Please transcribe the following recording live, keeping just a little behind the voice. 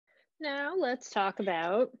Now let's talk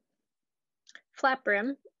about flat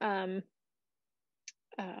brim dreamboat.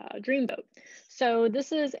 So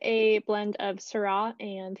this is a blend of Syrah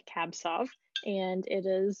and Cab Sauv, and it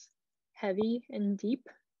is heavy and deep,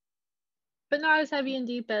 but not as heavy and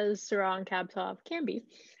deep as Syrah and Cab Sauv can be.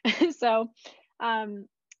 So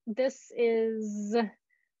this is,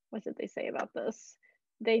 what did they say about this?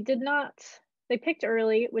 They picked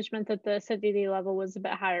early, which meant that the acidity level was a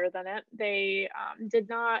bit higher than it. They did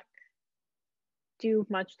not do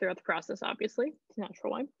much throughout the process, obviously. It's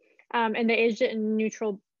natural wine. And they aged it in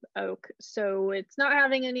neutral oak. So it's not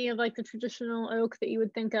having any of like the traditional oak that you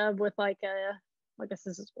would think of with like I guess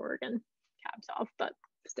this is Oregon Cab Sauv, but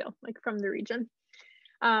still like from the region.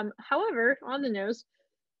 However, on the nose,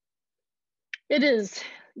 it is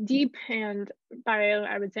deep and by,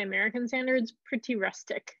 I would say, American standards, pretty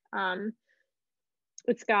rustic.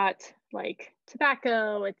 It's got like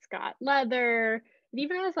tobacco, it's got leather, it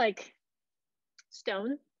even has like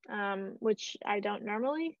stone, which I don't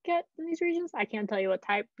normally get in these regions. I can't tell you what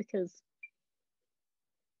type because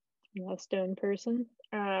I'm not a stone person.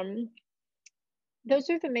 Those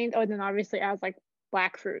are the main, oh, and then obviously it has like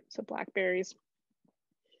black fruit, so blackberries,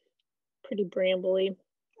 pretty brambly.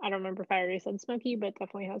 I don't remember if I already said smoky, but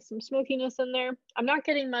definitely has some smokiness in there. I'm not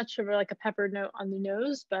getting much of like a peppered note on the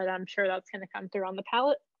nose, but I'm sure that's going to come through on the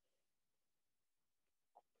palate.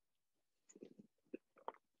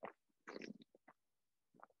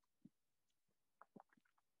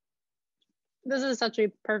 This is such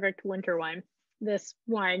a perfect winter wine. This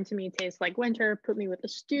wine to me tastes like winter. Put me with a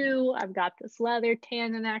stew. I've got this leather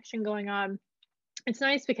tannin action going on. It's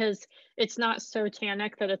nice because it's not so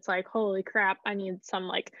tannic that it's like, holy crap, I need some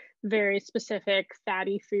like very specific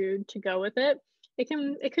fatty food to go with it.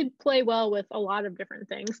 It could play well with a lot of different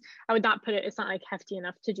things. I would not put it, it's not like hefty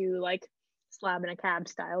enough to do like slab and a cab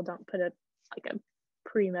style. Don't put it like a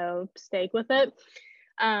primo steak with it.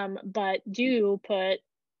 But do put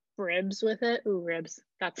ribs with it. Ooh, ribs.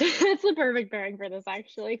 That's that's the perfect pairing for this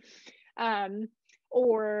actually.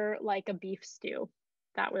 Or like a beef stew.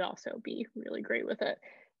 That would also be really great with it.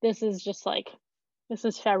 This is just like, this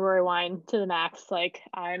is February wine to the max. Like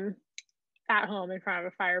I'm at home in front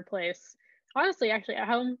of a fireplace. Honestly, actually at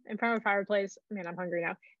home in front of a fireplace. Man, I'm hungry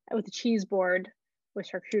now. With a cheese board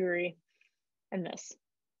with charcuterie and this.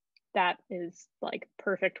 That is like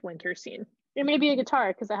perfect winter scene. It may be a guitar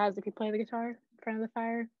because it has, if you play the guitar in front of the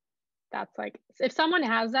fire, that's like, if someone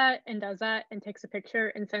has that and does that and takes a picture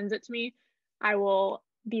and sends it to me, I will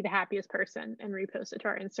be the happiest person and repost it to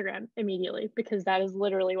our Instagram immediately because that is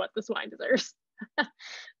literally what this wine deserves.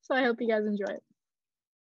 So I hope you guys enjoy it.